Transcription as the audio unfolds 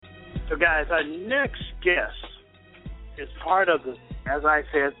So, guys, our next guest is part of the, as I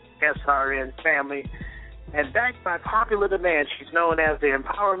said, SRN family. And backed by popular demand, she's known as the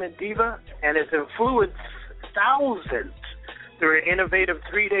Empowerment Diva and has influenced thousands through her innovative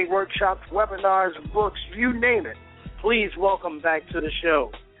 3-day workshops, webinars, books, you name it. Please welcome back to the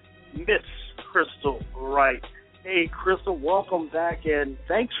show, Miss Crystal Wright. Hey, Crystal, welcome back, and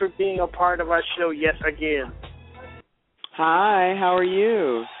thanks for being a part of our show yet again. Hi, how are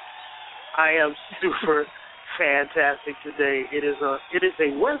you? I am super fantastic today. It is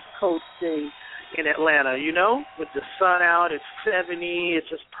a West Coast day in Atlanta, you know, with the sun out. It's 70. It's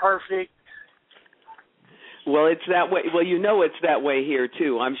just perfect. Well, it's that way. Well, you know it's that way here,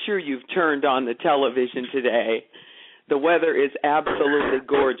 too. I'm sure you've turned on the television today. The weather is absolutely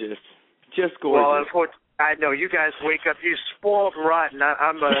gorgeous, just gorgeous. Well, unfortunately, I know you guys wake up. You're spoiled rotten.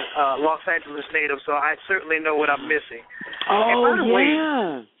 I'm a Los Angeles native, so I certainly know what I'm missing. Oh, and by the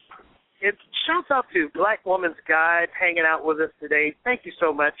yeah. way, it shouts out to Black Woman's Guide hanging out with us today. Thank you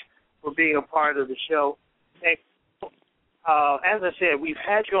so much for being a part of the show. And, as I said, we've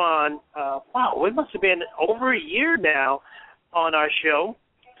had you on, it must have been over a year now on our show.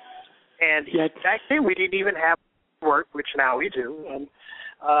 And back then we didn't even have work, which now we do. And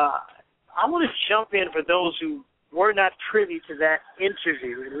I want to jump in for those who were not privy to that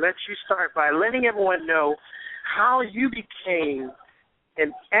interview and let you start by letting everyone know how you became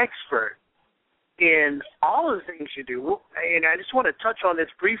an expert in all of the things you do. And I just want to touch on this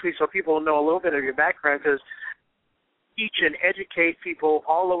briefly so people know a little bit of your background, because you teach and educate people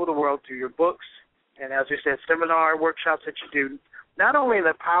all over the world through your books and, as you said, seminar workshops that you do, not only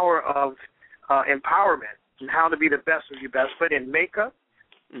the power of empowerment and how to be the best of your best, but in makeup,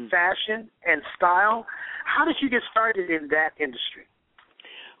 fashion, and style. How did you get started in that industry?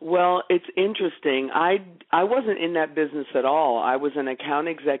 Well, it's interesting. I wasn't in that business at all. I was an account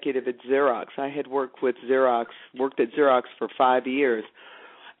executive at Xerox. I had worked at Xerox for 5 years,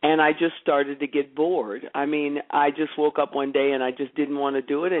 and I just started to get bored. I mean, I just woke up one day and I just didn't want to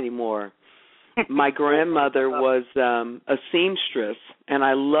do it anymore. My grandmother was a seamstress, and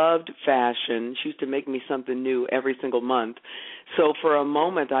I loved fashion. She used to make me something new every single month. So for a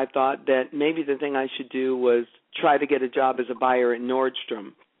moment, I thought that maybe the thing I should do was try to get a job as a buyer at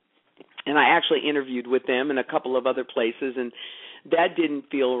Nordstrom. And I actually interviewed with them and a couple of other places, and that didn't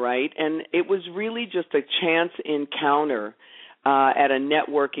feel right. And it was really just a chance encounter at a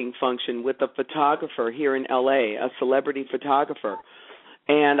networking function with a photographer here in L.A., a celebrity photographer.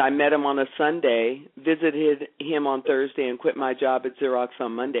 And I met him on a Sunday, visited him on Thursday, and quit my job at Xerox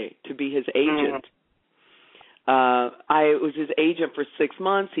on Monday to be his agent. I was his agent for 6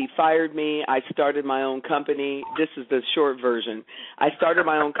 months. He fired me. I started my own company. This is the short version. I started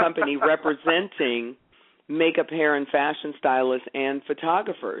my own company representing makeup, hair, and fashion stylists and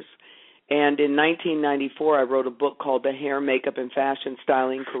photographers. And in 1994, I wrote a book called The Hair, Makeup, and Fashion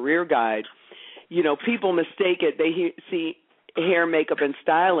Styling Career Guide. You know, people mistake it. They see hair, makeup, and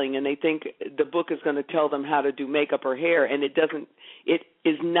styling, and they think the book is going to tell them how to do makeup or hair, and it doesn't. It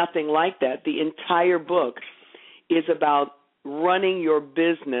is nothing like that. The entire book is about running your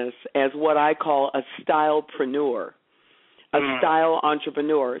business as what I call a stylepreneur, a style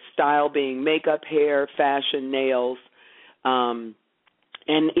entrepreneur, style being makeup, hair, fashion, nails, and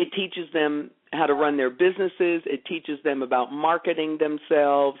it teaches them how to run their businesses. It teaches them about marketing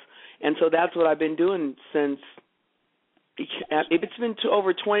themselves, and so that's what I've been doing since. It's been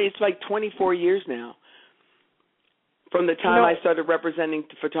over 20. It's like 24 years now, from the time I started representing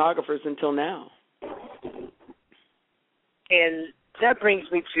photographers until now. And that brings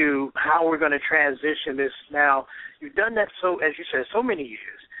me to how we're going to transition this now. You've done that, so as you said, so many years.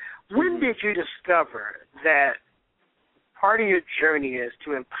 When did you discover that part of your journey is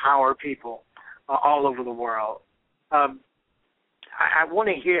to empower people all over the world? I want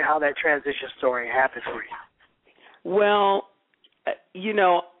to hear how that transition story happened for you. Well, you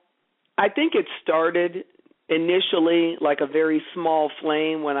know, I think it started initially like a very small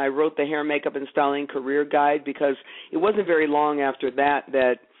flame when I wrote the Hair, Makeup, and Styling Career Guide, because it wasn't very long after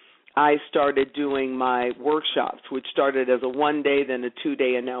that I started doing my workshops, which started as a 1-day, then a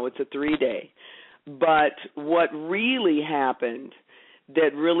 2-day, and now it's a 3-day. But what really happened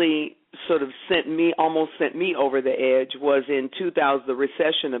that really sort of almost sent me over the edge was in the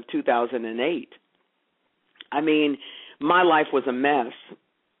recession of 2008. I mean, my life was a mess.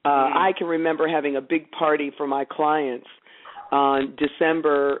 I can remember having a big party for my clients on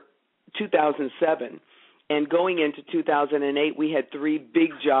December 2007, And going into 2008, we had 3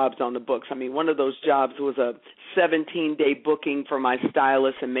 big jobs on the books. I mean, one of those jobs was a 17-day booking for my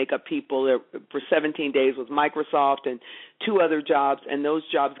stylists and makeup people for 17 days with Microsoft, and 2 other jobs, and those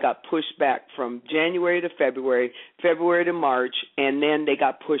jobs got pushed back from January to February, February to March, and then they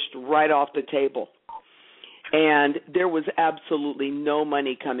got pushed right off the table. And there was absolutely no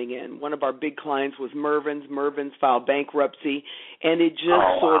money coming in. One of our big clients was Mervyn's. Mervyn's filed bankruptcy, and it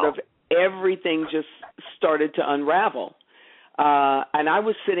just everything just started to unravel. And I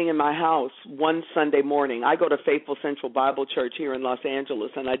was sitting in my house one Sunday morning. I go to Faithful Central Bible Church here in Los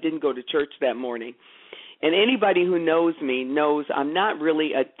Angeles, and I didn't go to church that morning. And anybody who knows me knows I'm not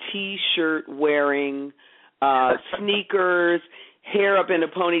really a T-shirt wearing, sneakers, hair up in a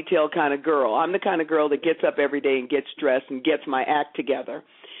ponytail kind of girl. I'm the kind of girl that gets up every day and gets dressed and gets my act together.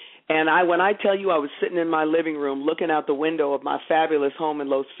 And when I tell you I was sitting in my living room looking out the window of my fabulous home in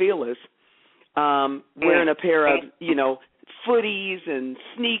Los Feliz, wearing a pair of, footies and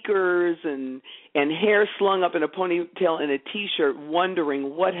sneakers and hair slung up in a ponytail and a T-shirt,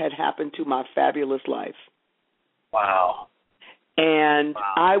 wondering what had happened to my fabulous life. Wow. And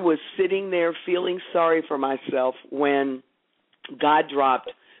I was sitting there feeling sorry for myself when God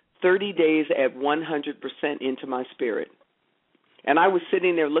dropped 30 days at 100% into my spirit. And I was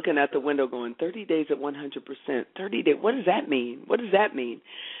sitting there looking at the window going, 30 days at 100%, 30 days, what does that mean? What does that mean?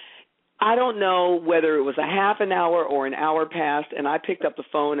 I don't know whether it was a half an hour or an hour passed, and I picked up the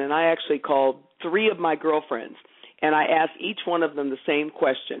phone, and I actually called 3 of my girlfriends, and I asked each one of them the same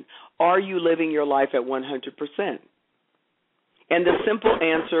question: are you living your life at 100%? And the simple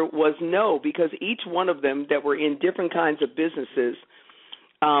answer was no, because each one of them that were in different kinds of businesses,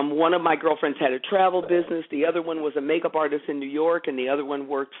 one of my girlfriends had a travel business, the other one was a makeup artist in New York, and the other one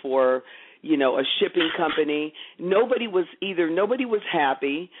worked for, a shipping company. Nobody was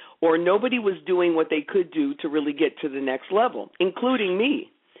happy, or nobody was doing what they could do to really get to the next level, including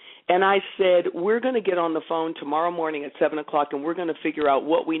me. And I said, we're going to get on the phone tomorrow morning at 7 o'clock, and we're going to figure out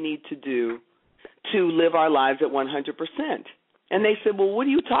what we need to do to live our lives at 100%. And they said, well, what are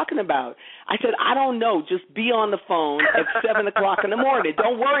you talking about? I said, I don't know. Just be on the phone at 7 o'clock in the morning.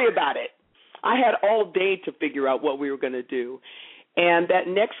 Don't worry about it. I had all day to figure out what we were going to do. And that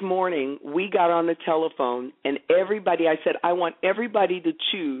next morning, we got on the telephone, and I said, I want everybody to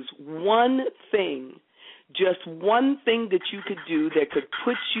choose one thing, just one thing that you could do that could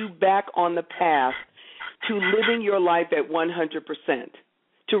put you back on the path to living your life at 100%,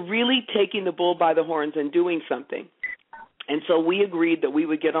 to really taking the bull by the horns and doing something. And so we agreed that we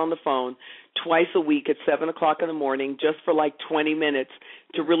would get on the phone twice a week at 7 o'clock in the morning just for like 20 minutes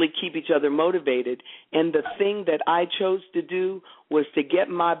to really keep each other motivated. And the thing that I chose to do was to get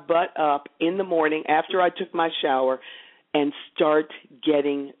my butt up in the morning after I took my shower and start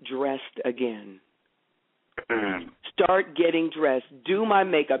getting dressed again. Start getting dressed, do my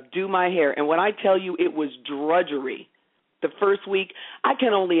makeup, do my hair. And when I tell you it was drudgery, the first week, I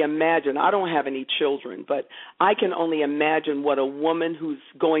can only imagine. I don't have any children, but I can only imagine what a woman who's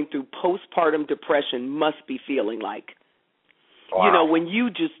going through postpartum depression must be feeling like. Wow. When you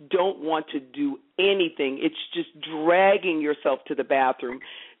just don't want to do anything, it's just dragging yourself to the bathroom,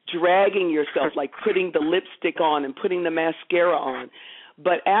 dragging yourself like putting the lipstick on and putting the mascara on.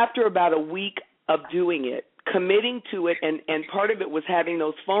 But after about a week of doing it, committing to it, and part of it was having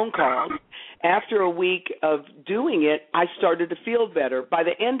those phone calls. After a week of doing it, I started to feel better. By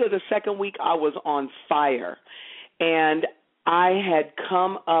the end of the second week, I was on fire. And I had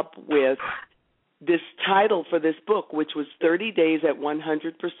come up with this title for this book, which was 30 Days at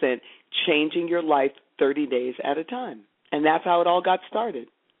 100%, Changing Your Life 30 Days at a Time. And that's how it all got started.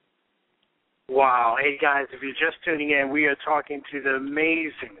 Wow. Hey, guys, if you're just tuning in, we are talking to the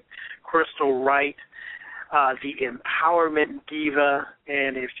amazing Crystal Wright, the empowerment diva.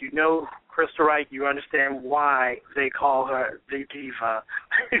 And if you know Crystal Wright, you understand why they call her the diva.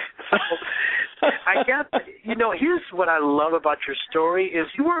 So, I guess, here's what I love about your story is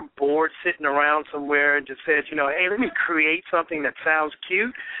you weren't bored sitting around somewhere and just said, hey, let me create something that sounds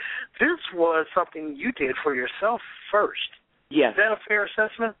cute. This was something you did for yourself first. Yes. Is that a fair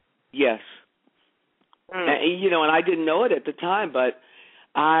assessment? Yes. And I didn't know it at the time, but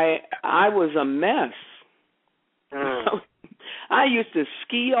I was a mess. I used to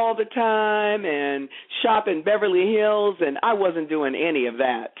ski all the time and shop in Beverly Hills, and I wasn't doing any of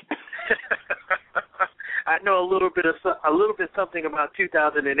that. I know a little bit something about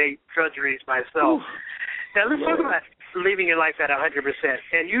 2008 drudgeries myself. Ooh. Now let's talk about living your life at 100%.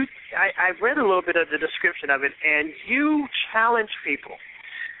 And I've read a little bit of the description of it, and you challenge people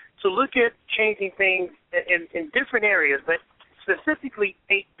to look at changing things in different areas, but specifically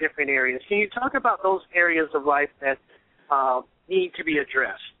 8 different areas. Can you talk about those areas of life that need to be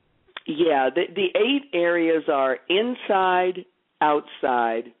addressed? Yeah, the 8 areas are inside,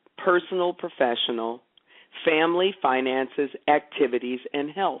 outside, personal, professional, family, finances, activities, and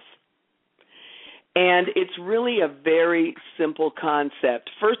health. And it's really a very simple concept.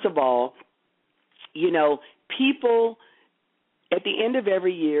 First of all, you know, people, at the end of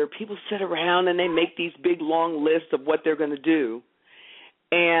every year, people sit around and they make these big, long lists of what they're going to do.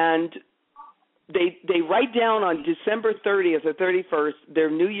 And they write down on December 30th or 31st their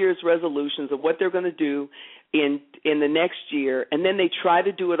New Year's resolutions of what they're going to do in the next year, and then they try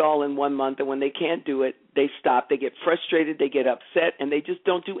to do it all in 1 month, and when they can't do it, they stop. They get frustrated, they get upset, and they just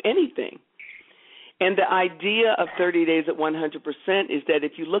don't do anything. And the idea of 30 days at 100% is that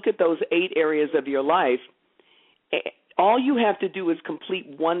if you look at those 8 areas of your life, all you have to do is complete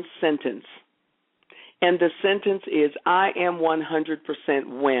one sentence. And the sentence is, I am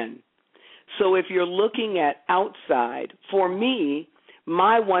 100% when. So if you're looking at outside, for me,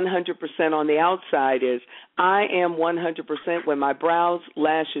 my 100% on the outside is, I am 100% when my brows,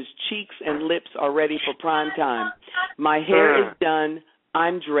 lashes, cheeks, and lips are ready for prime time. My hair is done,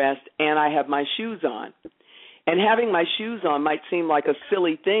 I'm dressed, and I have my shoes on. And having my shoes on might seem like a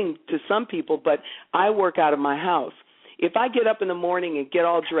silly thing to some people, but I work out of my house. If I get up in the morning and get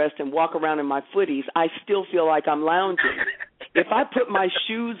all dressed and walk around in my footies, I still feel like I'm lounging. If I put my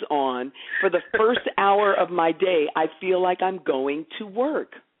shoes on for the first hour of my day, I feel like I'm going to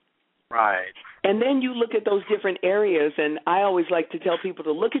work. Right. And then you look at those different areas, and I always like to tell people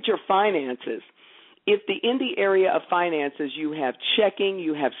to look at your finances. If in the area of finances you have checking,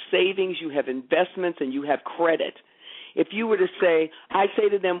 you have savings, you have investments, and you have credit, if you were to say, I say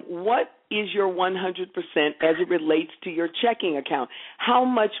to them, what is your 100% as it relates to your checking account? How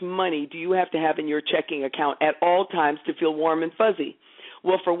much money do you have to have in your checking account at all times to feel warm and fuzzy?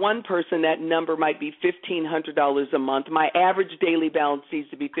 Well, for one person, that number might be $1,500 a month. My average daily balance needs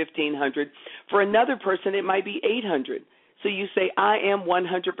to be $1,500. For another person, it might be $800. So you say, I am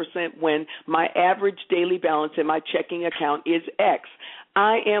 100% when my average daily balance in my checking account is X.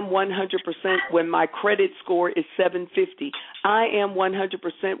 I am 100% when my credit score is 750. I am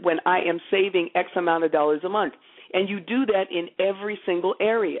 100% when I am saving X amount of dollars a month. And you do that in every single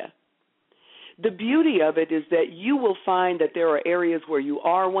area. The beauty of it is that you will find that there are areas where you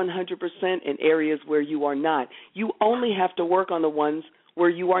are 100% and areas where you are not. You only have to work on the ones where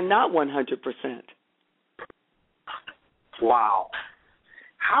you are not 100%. Wow.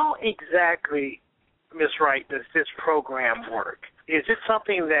 How exactly, Ms. Wright, does this program work? Is it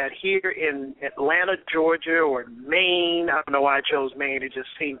something that here in Atlanta, Georgia, or Maine, I don't know why I chose Maine, it just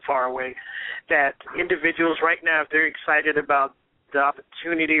seemed far away, that individuals right now, if they're excited about the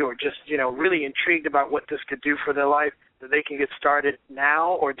opportunity or just, really intrigued about what this could do for their life, that they can get started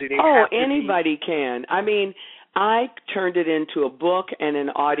now, or do they have to anybody can. I mean, I turned it into a book and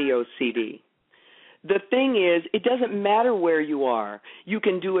an audio CD. The thing is, it doesn't matter where you are. You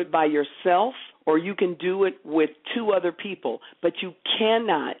can do it by yourself or you can do it with 2 other people, but you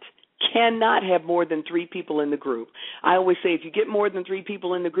cannot have more than 3 people in the group. I always say if you get more than 3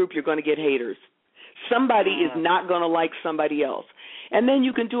 people in the group, you're going to get haters. Somebody is not going to like somebody else. And then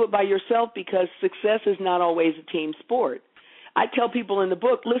you can do it by yourself because success is not always a team sport. I tell people in the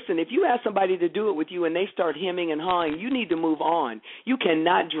book, listen, if you ask somebody to do it with you and they start hemming and hawing, you need to move on. You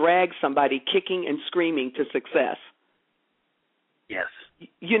cannot drag somebody kicking and screaming to success. Yes.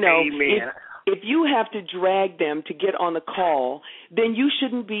 Amen. If you have to drag them to get on the call, then you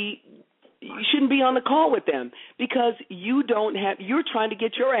shouldn't be on the call with them because you're trying to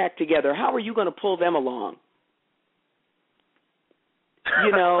get your act together. How are you going to pull them along?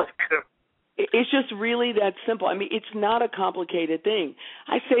 It's just really that simple. I mean, it's not a complicated thing.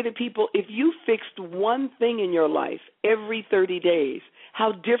 I say to people, if you fixed one thing in your life every 30 days,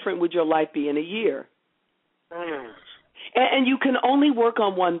 how different would your life be in a year? And you can only work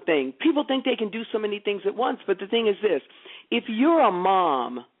on one thing. People think they can do so many things at once, but the thing is this. If you're a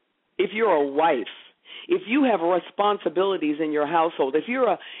mom, if you're a wife, if you have responsibilities in your household, if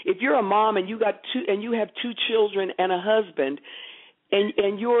you're a mom and you have 2 children and a husband,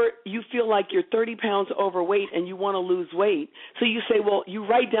 and you feel like you're 30 pounds overweight and you want to lose weight, so you say, well, you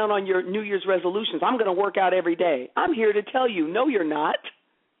write down on your New Year's resolutions, I'm going to work out every day. I'm here to tell you, no, you're not.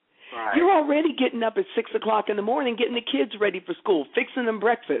 Right. You're already getting up at 6 o'clock in the morning, getting the kids ready for school, fixing them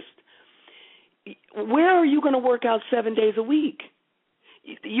breakfast. Where are you going to work out 7 days a week?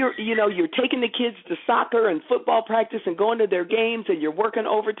 You're taking the kids to soccer and football practice and going to their games, and you're working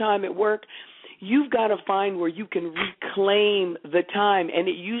overtime at work. You've got to find where you can reclaim the time, and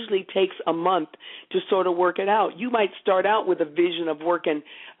it usually takes a month to sort of work it out. You might start out with a vision of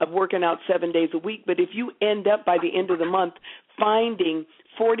working out 7 days a week, but if you end up by the end of the month finding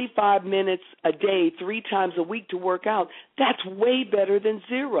 45 minutes a day, 3 times a week to work out, that's way better than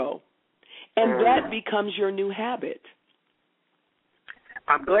zero. And that becomes your new habit.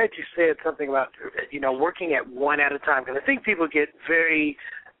 I'm glad you said something about, working at one at a time, because I think people get very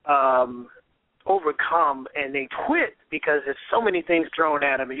overcome and they quit because there's so many things thrown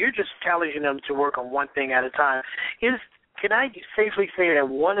at them, and you're just challenging them to work on one thing at a time. Can I safely say that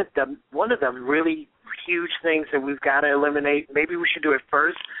one of the really huge things that we've got to eliminate, maybe we should do it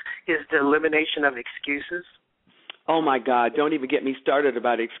first, is the elimination of excuses? Oh, my God, don't even get me started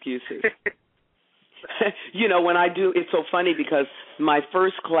about excuses. When I do, it's so funny because my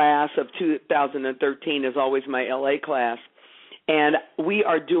first class of 2013 is always my LA class, and we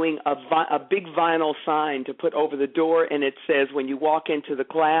are doing a big vinyl sign to put over the door, and it says when you walk into the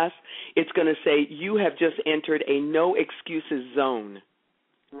class, it's going to say, you have just entered a no excuses zone.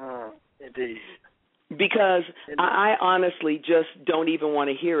 Indeed. Because I honestly just don't even want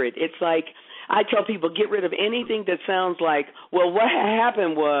to hear it. It's like I tell people, get rid of anything that sounds like, well, what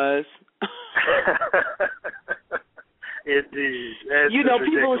happened was... Indeed.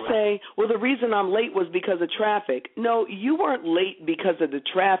 People say, well, the reason I'm late was because of traffic. No, you weren't late because of the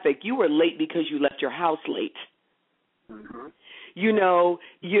traffic. You were late because you left your house late. Mm-hmm.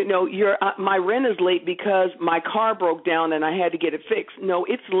 My rent is late because my car broke down and I had to get it fixed. No,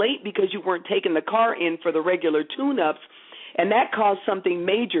 it's late because you weren't taking the car in for the regular tune-ups, and that caused something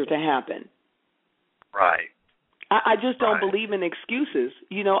major to happen. Right. I just don't believe in excuses.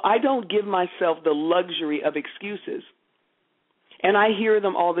 I don't give myself the luxury of excuses. And I hear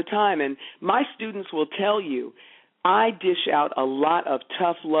them all the time. And my students will tell you, I dish out a lot of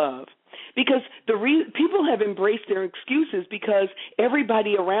tough love. Because people have embraced their excuses because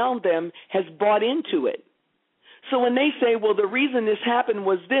everybody around them has bought into it. So when they say, well, the reason this happened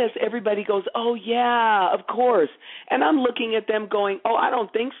was this, everybody goes, oh, yeah, of course. And I'm looking at them going, oh, I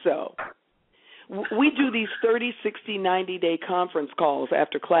don't think so. We do these 30, 60, 90-day conference calls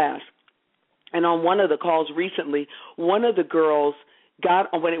after class. And on one of the calls recently, one of the girls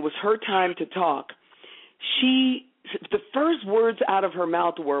when it was her time to talk, the first words out of her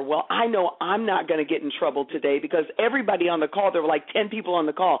mouth were, well, I know I'm not going to get in trouble today because everybody on the call, there were like 10 people on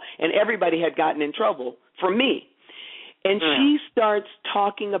the call, and everybody had gotten in trouble for me. And she starts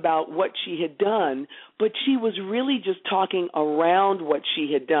talking about what she had done, but she was really just talking around what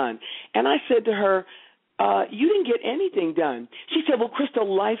she had done. And I said to her, you didn't get anything done. She said, well, Crystal,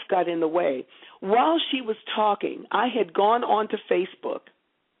 life got in the way. While she was talking, I had gone onto Facebook.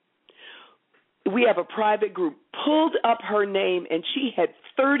 We have a private group, pulled up her name, and she had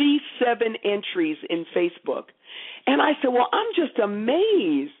 37 entries in Facebook. And I said, well, I'm just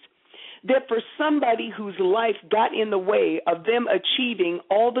amazed that for somebody whose life got in the way of them achieving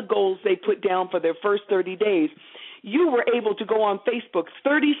all the goals they put down for their first 30 days, you were able to go on Facebook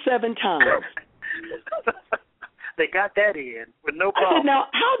 37 times. They got that in with no problem. I said, now,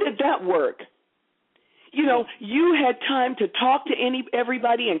 how did that work? You had time to talk to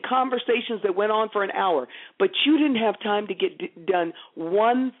everybody and conversations that went on for an hour, but you didn't have time to get done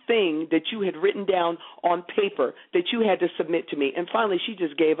one thing that you had written down on paper that you had to submit to me. And finally, she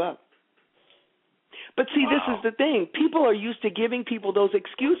just gave up. But see, This is the thing. People are used to giving people those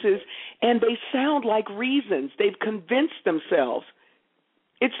excuses, and they sound like reasons. They've convinced themselves.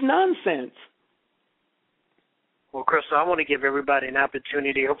 It's nonsense. Well, Crystal, I want to give everybody an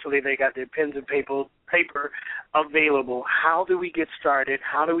opportunity. Hopefully they got their pens and paper available. How do we get started?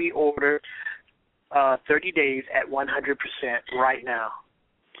 How do we order 30 Days at 100% right now?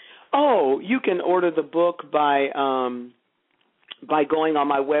 Oh, you can order the book by going on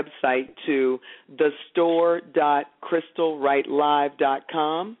my website to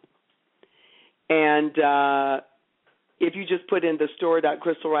thestore.crystalwrightlive.com. And if you just put in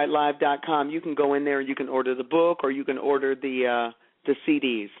thestore.crystalwrightlive.com, you can go in there and you can order the book or you can order the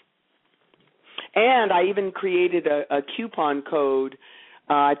CDs. And I even created a coupon code,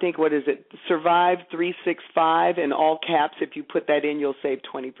 I think, what is it, Survive365 in all caps. If you put that in, you'll save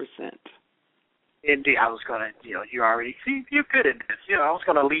 20%. Indeed, I was going to, you already, see, you're good at this. I was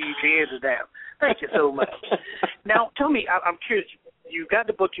going to leave you into that. Thank you so much. Now, tell me, I'm curious, you got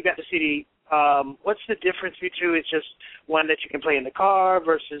the book, you got the CD. What's the difference between it's just one that you can play in the car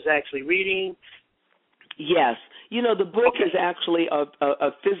versus actually reading? Yes. The book is actually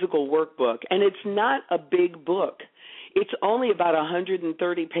a physical workbook, and it's not a big book. It's only about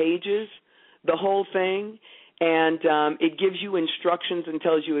 130 pages, the whole thing. and it gives you instructions and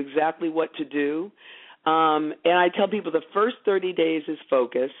tells you exactly what to do. And I tell people the first 30 days is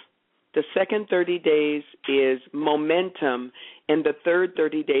focus, the second 30 days is momentum, and the third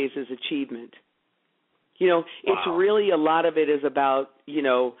 30 days is achievement. It's really, a lot of it is about,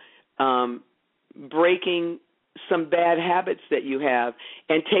 breaking some bad habits that you have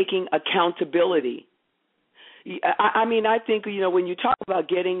and taking accountability. I think, when you talk about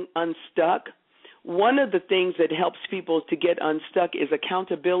getting unstuck, one of the things that helps people to get unstuck is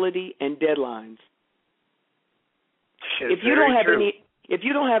accountability and deadlines. If you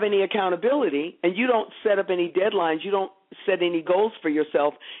don't have any accountability and you don't set up any deadlines, you don't set any goals for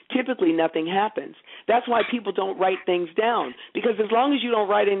yourself, typically nothing happens. That's why people don't write things down, because as long as you don't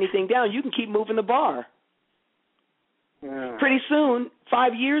write anything down, you can keep moving the bar. Yeah. Pretty soon,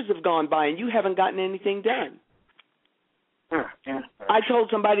 5 years have gone by and you haven't gotten anything done. Yeah. I told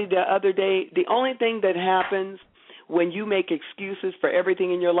somebody the other day, the only thing that happens when you make excuses for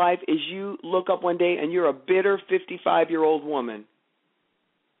everything in your life is you look up one day and you're a bitter 55-year-old woman.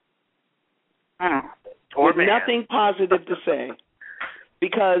 With nothing positive to say,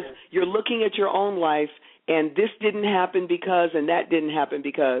 because you're looking at your own life and this didn't happen because and that didn't happen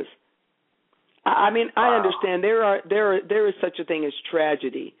because. I understand there is such a thing as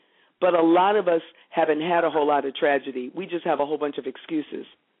tragedy, but a lot of us haven't had a whole lot of tragedy. We just have a whole bunch of excuses.